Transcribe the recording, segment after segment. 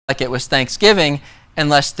like it was Thanksgiving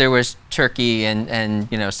unless there was turkey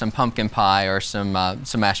and you know, some pumpkin pie or some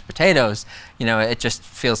mashed potatoes. You know, it just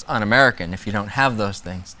feels un-American if you don't have those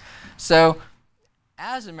things. So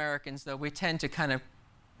as Americans, though, we tend to kind of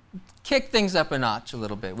kick things up a notch a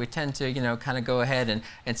little bit. We tend to, you know, kind of go ahead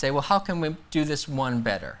and say, well, how can we do this one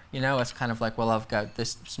better? You know, it's kind of like, well, I've got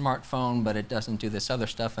this smartphone, but it doesn't do this other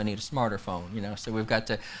stuff. I need a smarter phone, you know, so we've got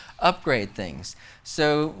to upgrade things.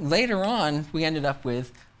 So later on, we ended up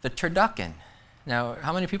with the turducken. Now,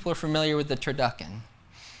 how many people are familiar with the turducken?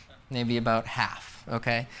 Maybe about half,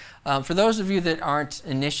 okay? For those of you that aren't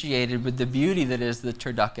initiated with the beauty that is the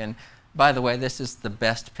turducken, by the way, this is the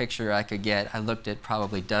best picture I could get. I looked at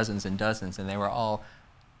probably dozens and dozens, and they were all,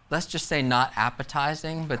 let's just say, not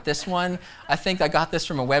appetizing. But this one, I think I got this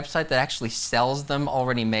from a website that actually sells them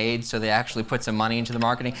already made, so they actually put some money into the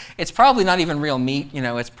marketing. It's probably not even real meat, you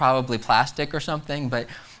know, it's probably plastic or something. But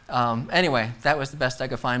anyway, that was the best I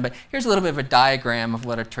could find. But here's a little bit of a diagram of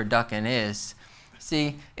what a turducken is.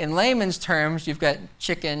 See, in layman's terms, you've got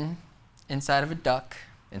chicken inside of a duck,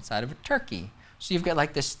 inside of a turkey. So you've got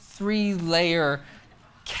like this 3-layer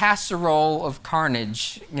casserole of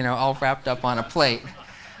carnage, you know, all wrapped up on a plate.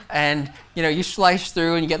 And, you know, you slice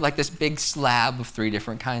through and you get like this big slab of 3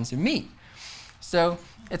 different kinds of meat. So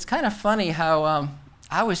it's kind of funny how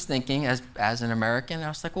I was thinking as an American, I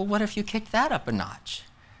was like, well, what if you kick that up a notch?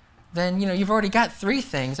 Then, you know, you've already got 3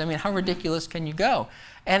 things. I mean, how ridiculous can you go?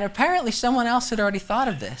 And apparently someone else had already thought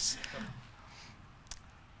of this.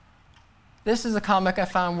 This is a comic I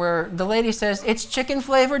found where the lady says, it's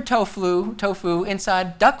chicken-flavored tofu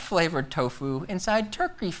inside duck-flavored tofu inside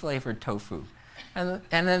turkey-flavored tofu. And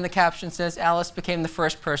then the caption says, Alice became the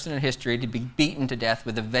first person in history to be beaten to death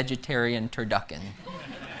with a vegetarian turducken.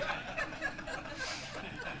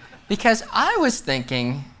 Because I was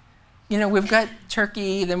thinking, you know, we've got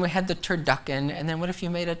turkey, then we had the turducken, and then what if you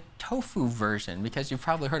made a tofu version? Because you've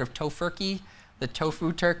probably heard of tofurkey, the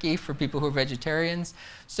tofu turkey for people who are vegetarians.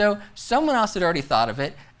 So someone else had already thought of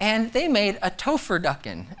it, and they made a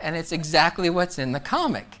Tofurducken, and it's exactly what's in the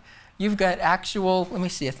comic. You've got actual, let me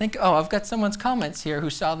see, I think, oh, I've got someone's comments here who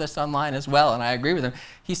saw this online as well, and I agree with him.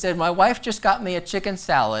 He said, my wife just got me a chicken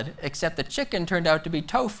salad, except the chicken turned out to be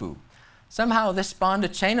tofu. Somehow this spawned a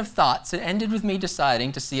chain of thoughts that ended with me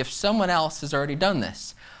deciding to see if someone else has already done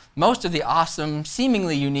this. Most of the awesome,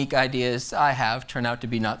 seemingly unique ideas I have turn out to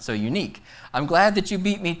be not so unique. I'm glad that you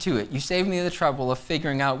beat me to it. You saved me the trouble of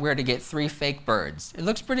figuring out where to get 3 fake birds. It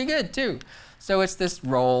looks pretty good, too. So it's this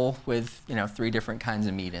roll with, you know, 3 different kinds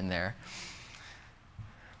of meat in there.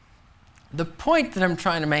 The point that I'm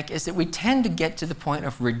trying to make is that we tend to get to the point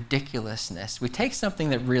of ridiculousness. We take something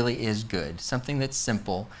that really is good, something that's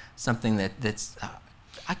simple, something that's,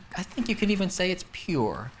 I think you could even say it's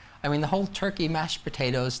pure. I mean, the whole turkey mashed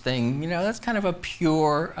potatoes thing, you know, that's kind of a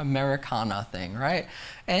pure Americana thing, right?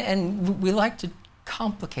 And we like to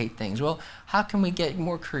complicate things. Well, how can we get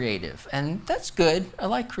more creative? And that's good. I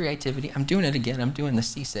like creativity. I'm doing it again. I'm doing the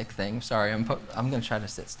seasick thing. Sorry, I'm going to try to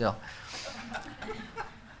sit still.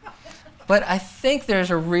 But I think there's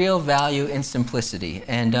a real value in simplicity,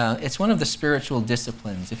 and it's one of the spiritual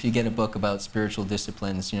disciplines. If you get a book about spiritual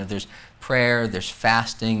disciplines, you know, there's prayer, there's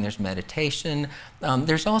fasting, there's meditation.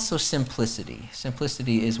 There's also simplicity.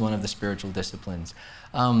 Simplicity is one of the spiritual disciplines.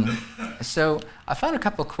 So I found a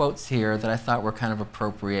couple quotes here that I thought were kind of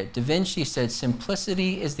appropriate. Da Vinci said,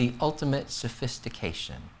 simplicity is the ultimate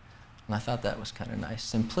sophistication. And I thought that was kind of nice.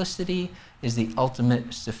 Simplicity is the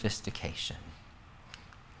ultimate sophistication.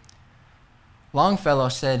 Longfellow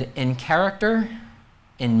said, in character,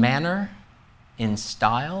 in manner, in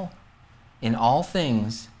style, in all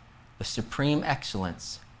things, the supreme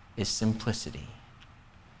excellence is simplicity.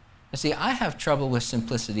 You see, I have trouble with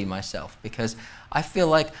simplicity myself because I feel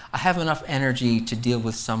like I have enough energy to deal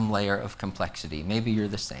with some layer of complexity. Maybe you're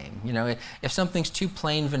the same. You know, if something's too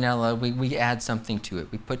plain vanilla, we add something to it.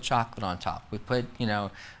 We put chocolate on top. We put, you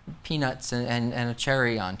know, peanuts and a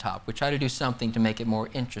cherry on top. We try to do something to make it more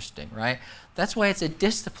interesting, right? That's why it's a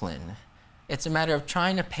discipline. It's a matter of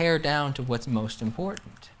trying to pare down to what's most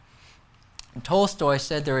important. And Tolstoy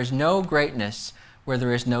said there is no greatness where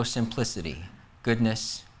there is no simplicity,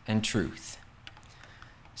 goodness, and truth.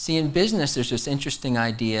 See, in business, there's this interesting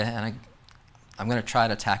idea, and I'm going to try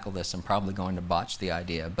to tackle this. I'm probably going to botch the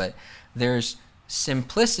idea, but there's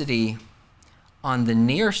simplicity on the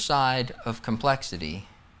near side of complexity,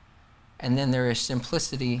 and then there is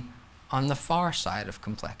simplicity on the far side of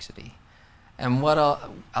complexity. And let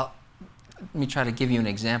me try to give you an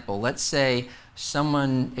example. Let's say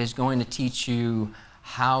someone is going to teach you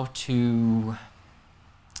how to,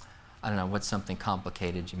 I don't know, what's something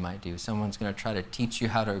complicated you might do. Someone's going to try to teach you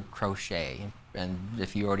how to crochet. And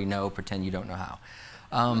if you already know, pretend you don't know how.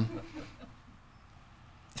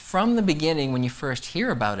 From the beginning, when you first hear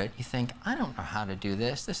about it, you think, I don't know how to do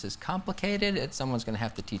this. This is complicated. Someone's going to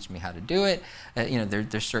have to teach me how to do it.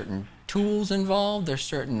 There's certain tools involved. There's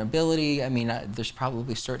certain ability. I mean, there's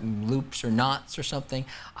probably certain loops or knots or something.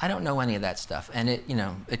 I don't know any of that stuff. And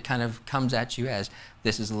it kind of comes at you as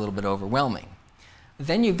this is a little bit overwhelming.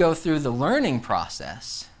 Then you go through the learning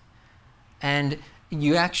process, and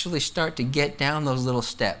you actually start to get down those little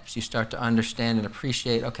steps. You start to understand and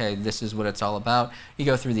appreciate, okay, this is what it's all about. You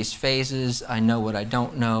go through these phases. I know what I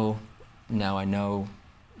don't know. Now I know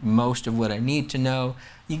most of what I need to know.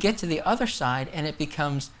 You get to the other side and it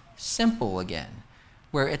becomes simple again,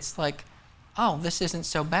 where it's like, oh, this isn't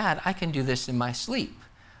so bad. I can do this in my sleep.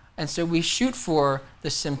 And so we shoot for the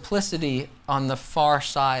simplicity on the far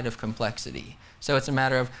side of complexity. So it's a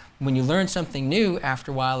matter of when you learn something new,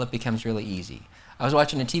 after a while it becomes really easy. I was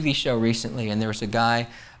watching a TV show recently, and there was a guy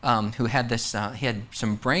who had this, he had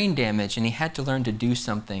some brain damage, and he had to learn to do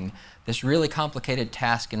something, this really complicated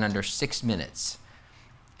task in under 6 minutes.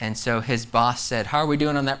 And so his boss said, how are we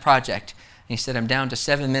doing on that project? And he said, I'm down to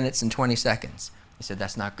 7 minutes and 20 seconds. He said,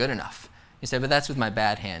 that's not good enough. He said, but that's with my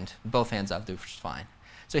bad hand. Both hands I'll do just fine.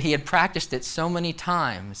 So he had practiced it so many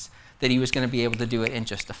times that he was going to be able to do it in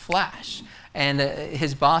just a flash. And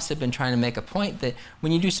his boss had been trying to make a point that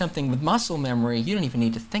when you do something with muscle memory, you don't even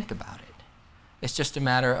need to think about it. It's just a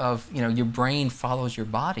matter of, your brain follows your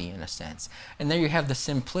body in a sense. And there you have the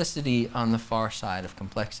simplicity on the far side of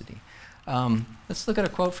complexity. Let's look at a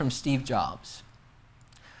quote from Steve Jobs.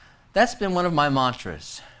 That's been one of my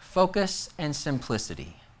mantras, focus and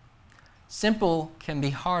simplicity. Simple can be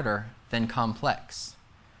harder than complex.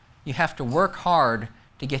 You have to work hard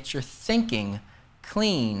to get your thinking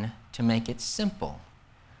clean to make it simple.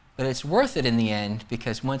 But it's worth it in the end,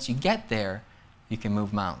 because once you get there, you can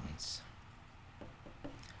move mountains. I'm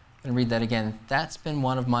going to read that again. That's been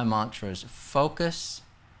one of my mantras, focus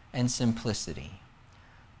and simplicity.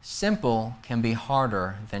 Simple can be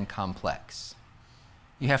harder than complex.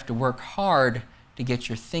 You have to work hard to get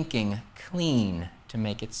your thinking clean to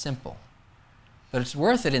make it simple. But it's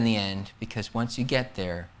worth it in the end, because once you get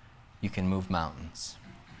there, you can move mountains.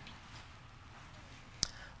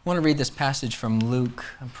 I want to read this passage from Luke.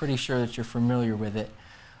 I'm pretty sure that you're familiar with it.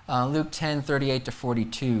 Luke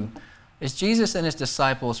 10:38-42. As Jesus and his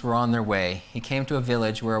disciples were on their way, he came to a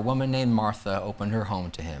village where a woman named Martha opened her home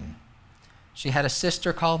to him. She had a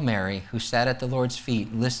sister called Mary who sat at the Lord's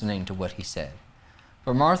feet listening to what he said.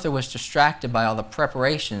 But Martha was distracted by all the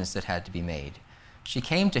preparations that had to be made. She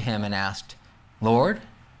came to him and asked, Lord,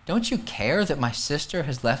 don't you care that my sister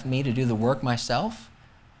has left me to do the work myself?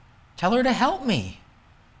 Tell her to help me.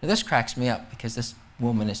 Now, this cracks me up, because this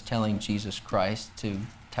woman is telling Jesus Christ to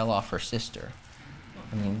tell off her sister.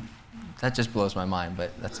 I mean, that just blows my mind,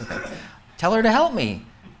 but that's okay. Tell her to help me.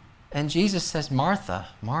 And Jesus says, Martha,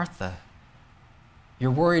 Martha, you're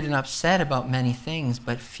worried and upset about many things,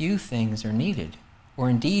 but few things are needed, or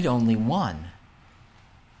indeed only one,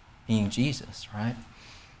 being Jesus, right?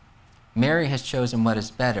 Mary has chosen what is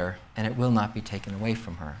better, and it will not be taken away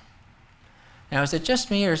from her. Now, is it just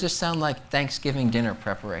me, or does this sound like Thanksgiving dinner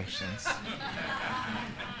preparations?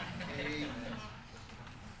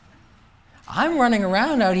 I'm running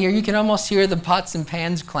around out here. You can almost hear the pots and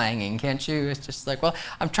pans clanging, can't you? It's just like, well,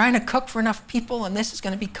 I'm trying to cook for enough people, and this is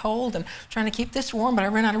going to be cold, and I'm trying to keep this warm, but I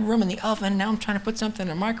ran out of room in the oven. Now I'm trying to put something in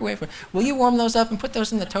the microwave. Will you warm those up and put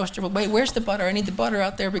those in the toaster? Well, wait, where's the butter? I need the butter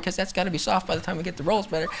out there, because that's got to be soft by the time we get the rolls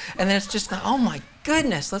better. And then it's just, oh my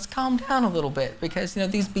goodness, let's calm down a little bit, because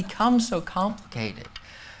these become so complicated.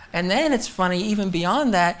 And then it's funny, even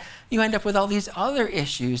beyond that, you end up with all these other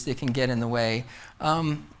issues that can get in the way.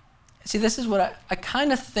 See, this is what I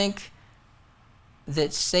kind of think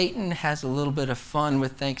that Satan has a little bit of fun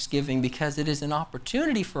with Thanksgiving, because it is an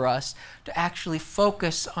opportunity for us to actually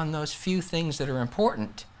focus on those few things that are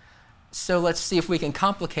important. So let's see if we can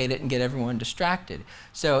complicate it and get everyone distracted.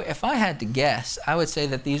 So if I had to guess, I would say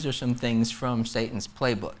that these are some things from Satan's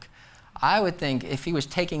playbook. I would think if he was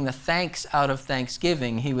taking the thanks out of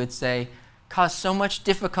Thanksgiving, he would say, cause so much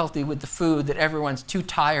difficulty with the food that everyone's too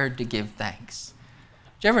tired to give thanks.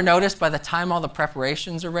 Did you ever notice by the time all the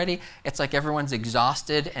preparations are ready, it's like everyone's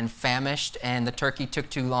exhausted and famished, and the turkey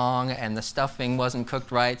took too long and the stuffing wasn't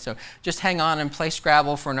cooked right, so just hang on and play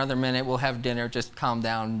Scrabble for another minute, we'll have dinner, just calm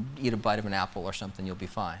down, eat a bite of an apple or something, you'll be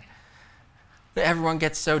fine. But everyone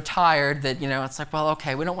gets so tired that, it's like, well,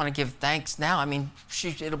 okay, we don't want to give thanks now. I mean,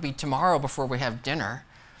 it'll be tomorrow before we have dinner.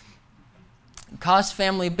 Cause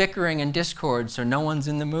family bickering and discord so no one's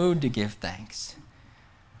in the mood to give thanks.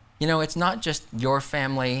 It's not just your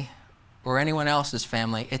family or anyone else's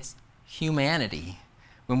family. It's humanity.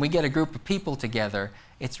 When we get a group of people together,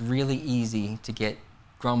 it's really easy to get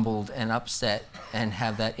grumbled and upset and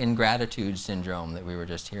have that ingratitude syndrome that we were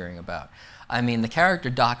just hearing about. I mean, the character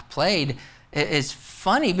Doc played is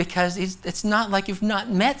funny because it's not like you've not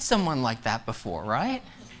met someone like that before, right?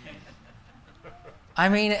 I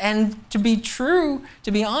mean, and to be true,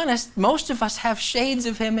 to be honest, most of us have shades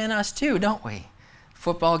of him in us too, don't we?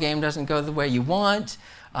 Football game doesn't go the way you want.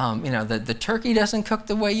 The turkey doesn't cook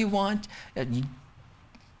the way you want.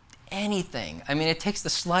 Anything. I mean, it takes the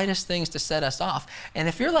slightest things to set us off. And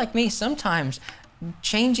if you're like me, sometimes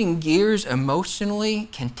changing gears emotionally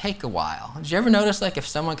can take a while. Did you ever notice, like, if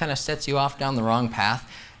someone kind of sets you off down the wrong path,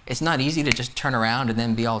 it's not easy to just turn around and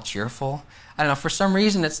then be all cheerful? I don't know, for some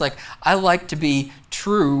reason it's like I like to be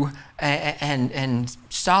true and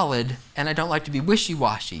solid, and I don't like to be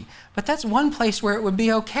wishy-washy. But that's one place where it would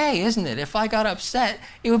be okay, isn't it? If I got upset,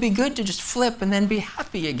 it would be good to just flip and then be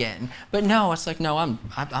happy again. But no, it's like, no, I'm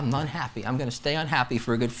unhappy. I'm going to stay unhappy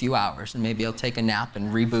for a good few hours, and maybe I'll take a nap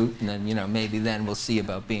and reboot, and then, maybe then we'll see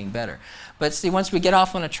about being better. But see, once we get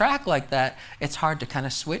off on a track like that, it's hard to kind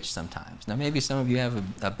of switch sometimes. Now, maybe some of you have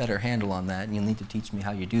a better handle on that, and you'll need to teach me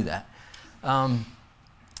how you do that.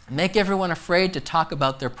 Make everyone afraid to talk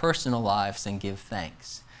about their personal lives and give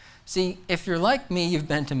thanks. See, if you're like me, you've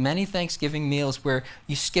been to many Thanksgiving meals where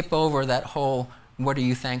you skip over that whole "what are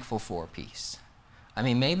you thankful for" piece. I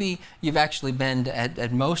mean, maybe you've actually been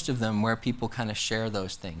at most of them where people kind of share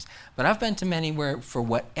those things. But I've been to many where, for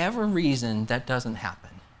whatever reason, that doesn't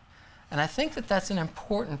happen. And I think that that's an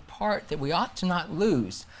important part that we ought to not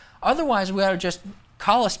lose. Otherwise, we ought to just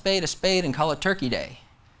call a spade and call it Turkey Day.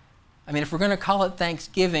 I mean, if we're going to call it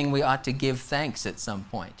Thanksgiving, we ought to give thanks at some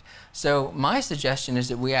point. So my suggestion is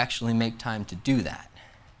that we actually make time to do that.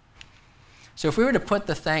 So if we were to put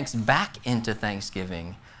the thanks back into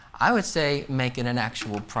Thanksgiving, I would say make it an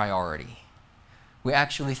actual priority. We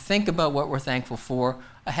actually think about what we're thankful for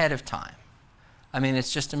ahead of time. I mean,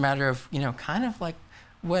 it's just a matter of, kind of like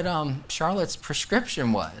what Charlotte's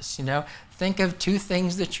prescription was, Think of 2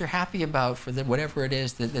 things that you're happy about for whatever it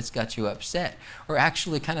is that's got you upset. Or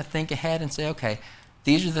actually kind of think ahead and say, okay,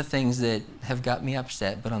 these are the things that have got me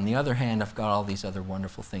upset, but on the other hand, I've got all these other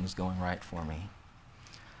wonderful things going right for me.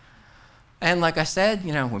 And like I said,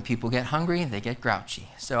 when people get hungry, they get grouchy.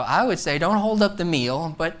 So I would say don't hold up the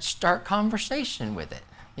meal, but start conversation with it.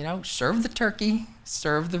 Serve the turkey,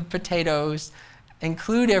 serve the potatoes,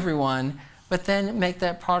 include everyone, but then make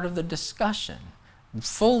that part of the discussion.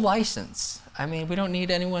 Full license. I mean, we don't need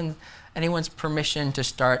anyone's permission to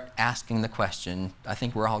start asking the question. I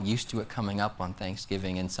think we're all used to it coming up on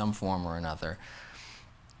Thanksgiving in some form or another.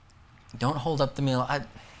 Don't hold up the meal.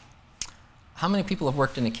 How many people have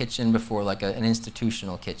worked in a kitchen before, like an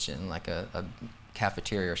institutional kitchen, like a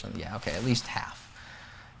cafeteria or something? Yeah, okay, at least half.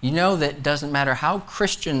 You know that it doesn't matter how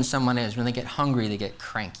Christian someone is, when they get hungry, they get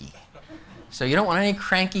cranky. So you don't want any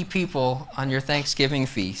cranky people on your Thanksgiving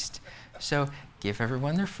feast. So give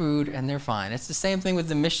everyone their food and they're fine. It's the same thing with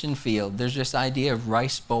the mission field. There's this idea of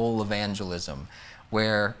rice bowl evangelism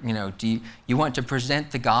where, you want to present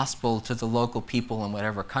the gospel to the local people in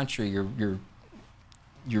whatever country you're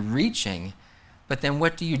reaching, but then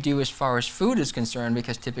what do you do as far as food is concerned,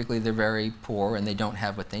 because typically they're very poor and they don't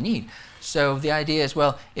have what they need. So the idea is,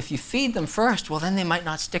 well, if you feed them first, well, then they might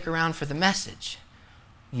not stick around for the message.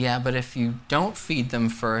 Yeah, but if you don't feed them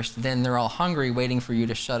first, then they're all hungry waiting for you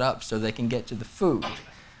to shut up so they can get to the food.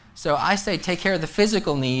 So I say take care of the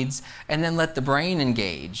physical needs and then let the brain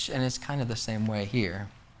engage. And it's kind of the same way here.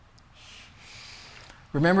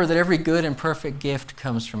 Remember that every good and perfect gift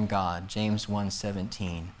comes from God, James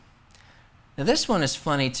 1:17. Now this one is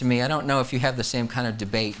funny to me. I don't know if you have the same kind of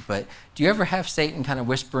debate, but do you ever have Satan kind of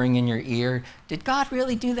whispering in your ear, did God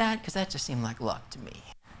really do that? Because that just seemed like luck to me.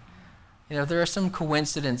 There are some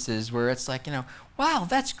coincidences where it's like, wow,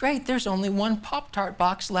 that's great. There's only one Pop-Tart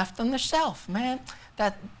box left on the shelf. Man,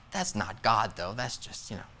 that's not God, though. That's just,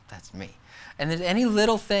 that's me. And then any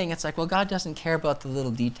little thing, it's like, well, God doesn't care about the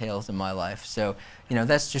little details in my life. So,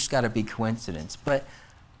 that's just got to be coincidence. But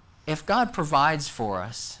if God provides for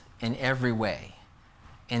us in every way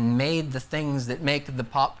and made the things that make the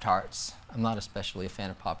Pop-Tarts, I'm not especially a fan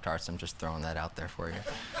of Pop-Tarts. I'm just throwing that out there for you.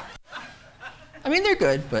 I mean, they're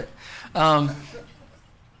good, but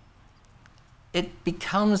it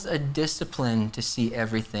becomes a discipline to see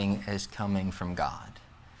everything as coming from God.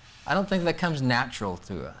 I don't think that comes natural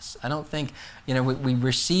to us. I don't think, we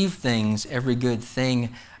receive things, every good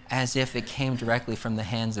thing, as if it came directly from the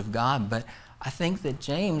hands of God, but I think that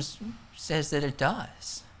James says that it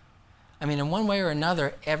does. I mean, in one way or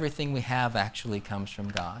another, everything we have actually comes from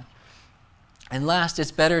God. And last,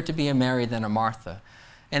 it's better to be a Mary than a Martha.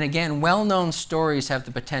 And again, well-known stories have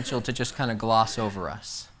the potential to just kind of gloss over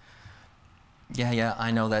us. Yeah,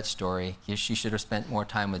 I know that story. She should have spent more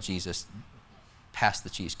time with Jesus. Pass the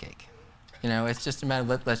cheesecake. It's just a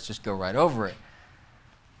matter of let's just go right over it.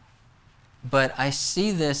 But I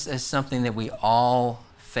see this as something that we all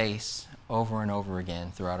face over and over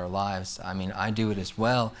again throughout our lives. I mean, I do it as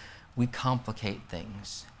well. We complicate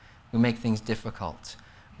things. We make things difficult.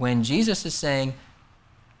 When Jesus is saying,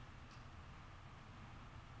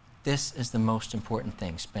 this is the most important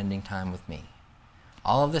thing, spending time with me.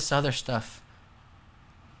 All of this other stuff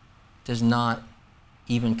does not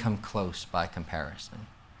even come close by comparison.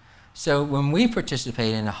 So when we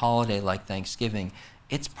participate in a holiday like Thanksgiving,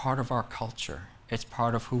 it's part of our culture. It's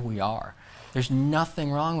part of who we are. There's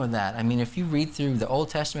nothing wrong with that. I mean, if you read through the Old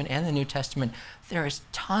Testament and the New Testament, there is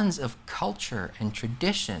tons of culture and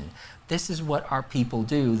tradition. This is what our people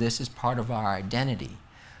do. This is part of our identity.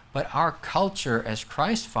 But our culture as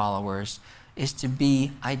Christ followers is to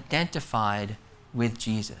be identified with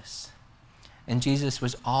Jesus. And Jesus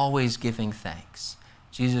was always giving thanks.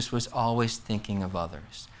 Jesus was always thinking of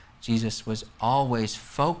others. Jesus was always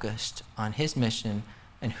focused on his mission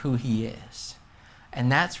and who he is.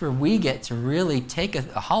 And that's where we get to really take a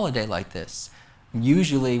holiday like this.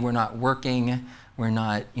 Usually we're not working, we're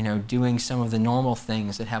not, doing some of the normal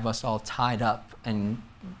things that have us all tied up and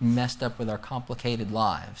messed up with our complicated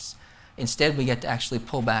lives. Instead, we get to actually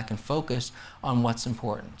pull back and focus on what's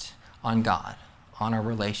important, on God, on our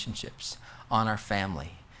relationships, on our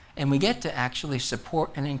family. And we get to actually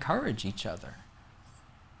support and encourage each other.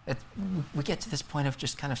 We get to this point of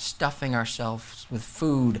just kind of stuffing ourselves with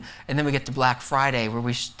food, and then we get to Black Friday where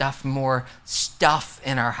we stuff more stuff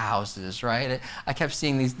in our houses, right? I kept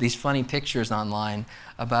seeing these funny pictures online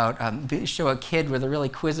about, show a kid with a really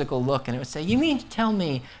quizzical look, and it would say, you mean to tell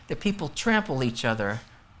me that people trample each other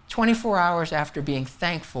 24 hours after being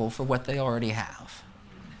thankful for what they already have?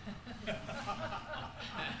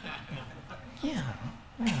 Yeah,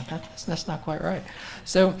 that's not quite right.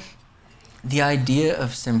 So the idea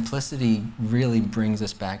of simplicity really brings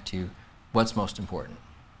us back to what's most important,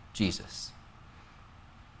 Jesus.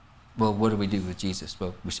 Well, what do we do with Jesus?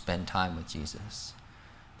 Well, we spend time with Jesus.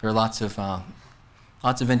 There are lots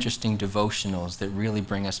of interesting devotionals that really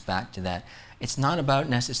bring us back to that. It's not about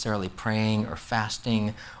necessarily praying or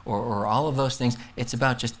fasting or all of those things. It's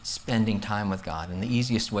about just spending time with God. And the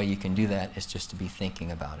easiest way you can do that is just to be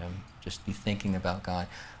thinking about him. Just be thinking about God.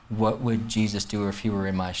 What would Jesus do if he were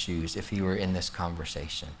in my shoes, if he were in this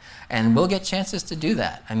conversation? And we'll get chances to do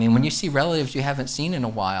that. I mean, when you see relatives you haven't seen in a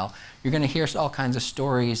while, you're going to hear all kinds of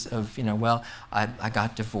stories of, well, I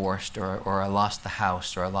got divorced, or I lost the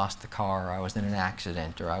house, or I lost the car, or I was in an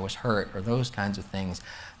accident, or I was hurt, or those kinds of things.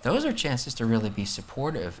 Those are chances to really be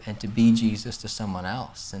supportive and to be Jesus to someone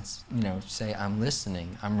else and, say, I'm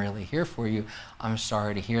listening, I'm really here for you, I'm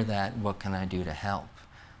sorry to hear that, what can I do to help?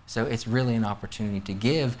 So it's really an opportunity to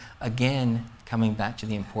give, again, coming back to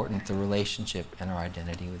the relationship and our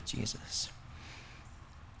identity with Jesus.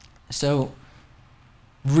 So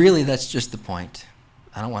really that's just the point.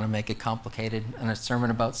 I don't want to make it complicated in a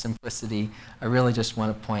sermon about simplicity. I really just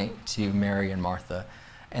want to point to Mary and Martha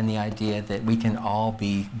and the idea that we can all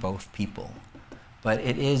be both people. But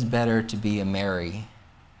it is better to be a Mary.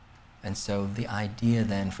 And so the idea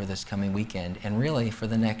then for this coming weekend, and really for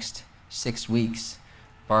the next 6 weeks,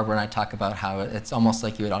 Barbara and I talk about how it's almost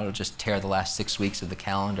like you would ought to just tear the last 6 weeks of the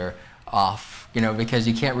calendar off, because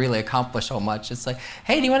you can't really accomplish so much. It's like,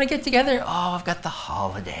 hey, do you want to get together? Oh, I've got the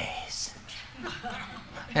holidays.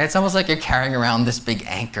 And it's almost like you're carrying around this big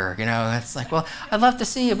anchor, It's like, well, I'd love to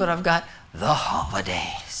see you, but I've got the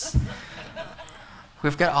holidays.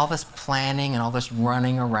 We've got all this planning and all this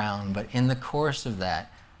running around, but in the course of that,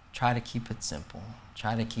 try to keep it simple.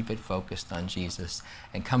 Try to keep it focused on Jesus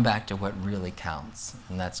and come back to what really counts,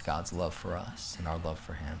 and that's God's love for us and our love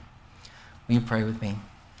for him. Will you pray with me?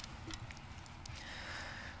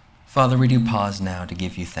 Father, we do pause now to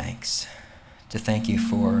give you thanks, to thank you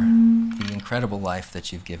for the incredible life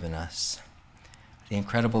that you've given us, the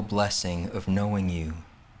incredible blessing of knowing you,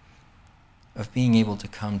 of being able to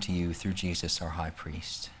come to you through Jesus, our high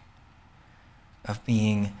priest, of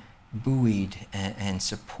being buoyed and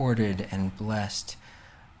supported and blessed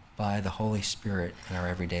by the Holy Spirit in our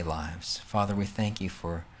everyday lives. Father, we thank you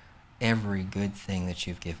for every good thing that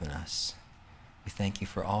you've given us. We thank you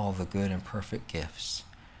for all the good and perfect gifts.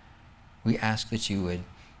 We ask that you would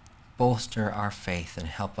bolster our faith and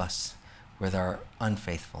help us with our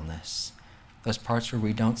unfaithfulness. Those parts where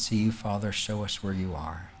we don't see you, Father, show us where you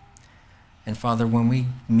are. And Father, when we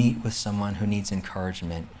meet with someone who needs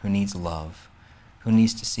encouragement, who needs love, who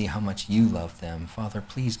needs to see how much you love them, Father,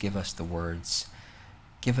 please give us the words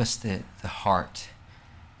Give us the heart.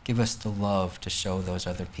 Give us the love to show those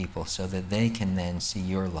other people so that they can then see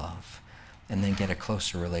your love and then get a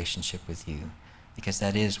closer relationship with you, because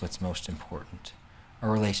that is what's most important.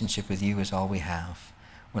 Our relationship with you is all we have.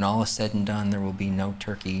 When all is said and done, there will be no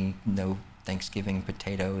turkey, no Thanksgiving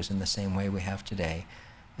potatoes in the same way we have today.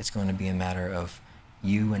 It's going to be a matter of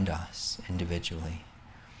you and us individually.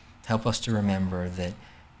 Help us to remember that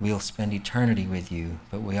we'll spend eternity with you,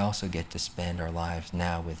 but we also get to spend our lives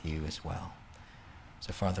now with you as well.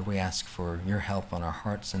 So, Father, we ask for your help on our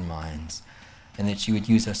hearts and minds, and that you would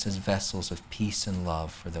use us as vessels of peace and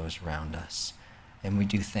love for those around us. And we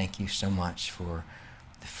do thank you so much for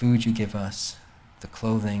the food you give us, the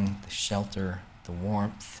clothing, the shelter, the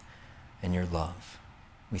warmth, and your love.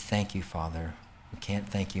 We thank you, Father. We can't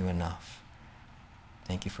thank you enough.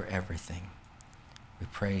 Thank you for everything. We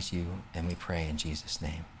praise you and we pray in Jesus'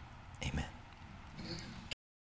 name. Amen.